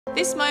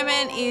This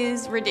moment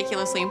is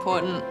ridiculously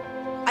important.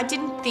 I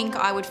didn't think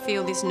I would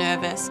feel this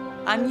nervous.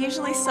 I'm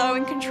usually so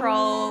in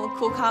control,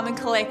 cool, calm and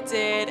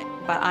collected,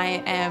 but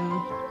I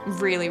am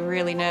really,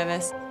 really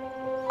nervous.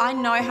 I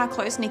know how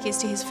close Nick is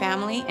to his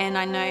family, and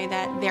I know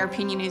that their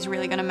opinion is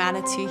really going to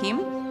matter to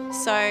him.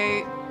 So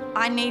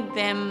I need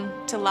them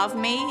to love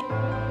me.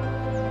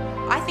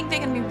 I think they're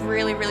going to be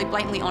really, really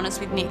blatantly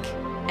honest with Nick.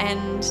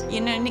 And,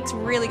 you know, Nick's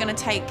really going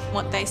to take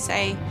what they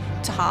say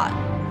to heart.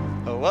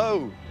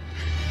 Hello.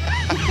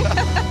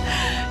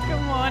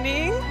 Good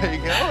morning. How you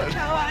going?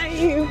 How are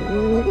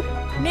you?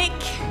 Nick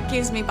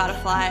gives me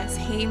butterflies.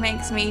 He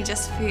makes me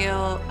just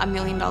feel $1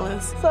 million.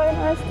 So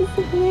nice to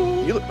see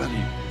you. You look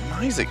bloody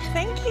amazing.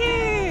 Thank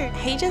you.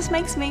 He just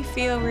makes me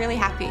feel really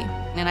happy.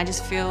 And I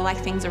just feel like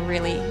things are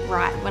really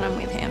right when I'm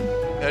with him.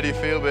 How do you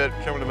feel about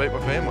coming to meet my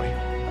family?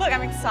 Look,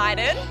 I'm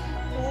excited.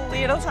 A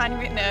little tiny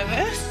bit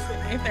nervous.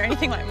 If they're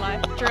anything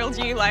like drilled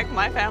you like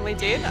my family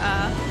did.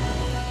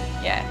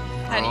 Yeah.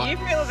 How do you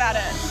feel about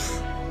it?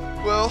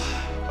 Well,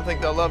 I think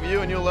they'll love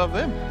you and you'll love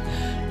them.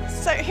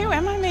 So who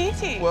am I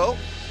meeting? Well,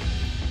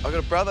 I've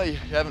got a brother you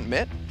haven't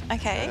met.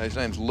 Okay. His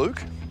name's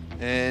Luke.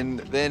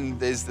 And then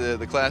there's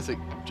the classic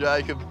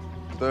Jacob,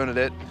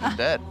 Bernadette, and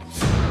Dad.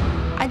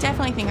 I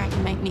definitely think I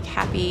can make Nick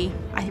happy.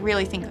 I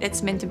really think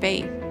it's meant to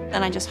be.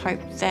 And I just hope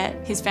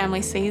that his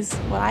family sees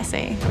what I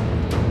see.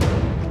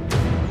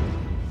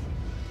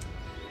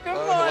 Good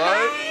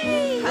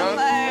morning.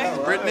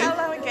 Hello. Brittany.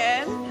 Hello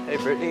again. Hey,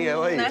 Brittany,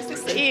 how are you? Nice to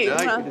see you.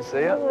 Jake, good to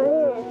see you.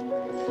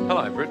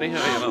 Hello, Brittany.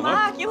 How are you, Mama?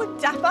 Mark, you look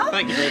dapper.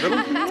 Thank you, very little.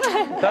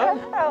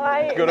 How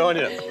are you? Good on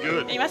you.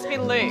 Good. You must be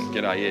Luke.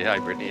 G'day, yeah. Hey,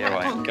 Brittany. How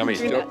are you? Come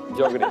here,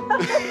 jogging in.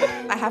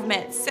 I have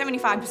met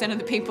 75% of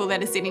the people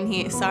that are sitting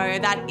here, so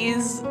that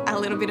is a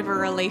little bit of a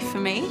relief for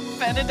me.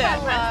 Bernadette,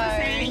 nice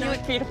to see you. You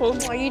look beautiful.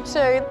 Well, you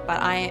too.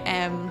 But I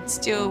am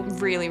still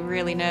really,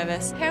 really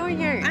nervous. How are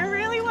you? I'm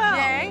really well.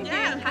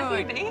 Yeah, I'm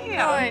happy to be here.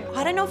 Good.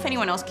 I don't know if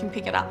anyone else can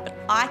pick it up, but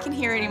I can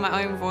hear it in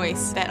my own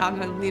voice that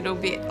I'm a little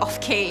bit off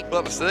key.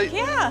 Love to see.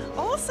 Yeah,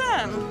 awesome.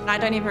 I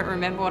don't even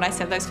remember what I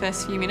said those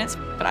first few minutes,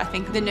 but I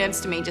think the nerves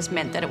to me just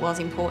meant that it was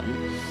important.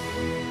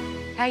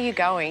 How are you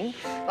going?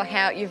 Like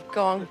how you've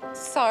gone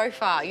so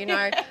far, you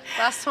know.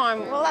 Last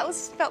time... Well, that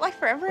felt like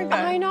forever ago.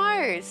 I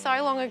know, so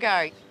long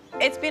ago.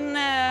 It's been...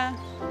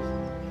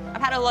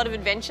 I've had a lot of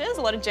adventures,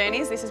 a lot of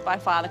journeys. This is by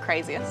far the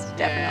craziest,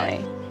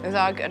 definitely. Because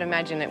I could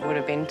imagine it would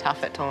have been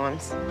tough at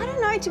times. I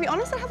don't know, to be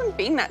honest, it hasn't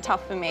been that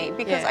tough for me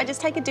because I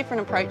just take a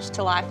different approach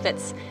to life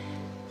that's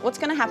what's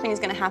going to happen is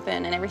going to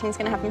happen and everything's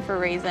going to happen for a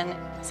reason.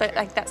 So,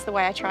 like, that's the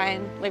way I try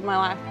and live my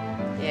life.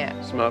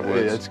 Yeah. Smart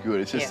words. Yeah, that's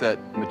good. It's just that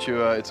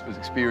mature, it's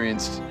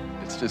experienced.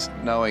 It's just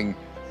knowing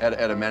how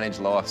to manage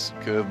life's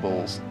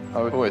curveballs.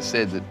 I've always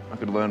said that I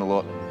could learn a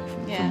lot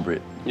from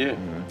Brit. Yeah.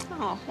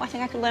 Oh, well, I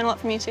think I could learn a lot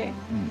from you too.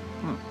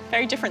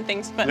 Very different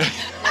things, but...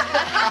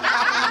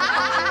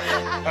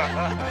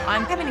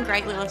 I'm having a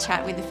great little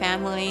chat with the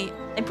family.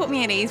 They put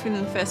me at ease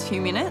within the first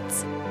few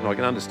minutes. I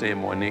can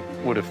understand why Nick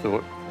would have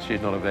thought she's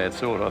not a bad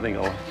sort. I think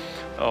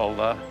I'll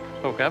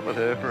hook up with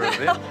her for a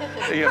bit.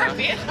 You know.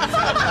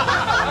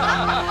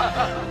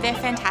 They're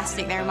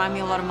fantastic. They remind me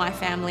a lot of my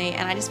family,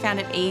 and I just found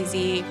it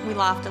easy. We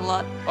laughed a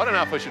lot. I don't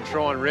know if I should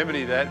try and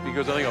remedy that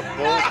because I think I've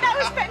No, that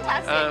was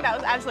fantastic. That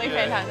was absolutely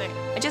fantastic.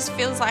 It just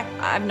feels like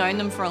I've known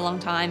them for a long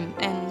time,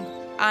 and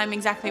I'm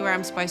exactly where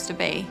I'm supposed to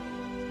be.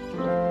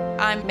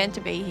 I'm meant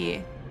to be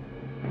here.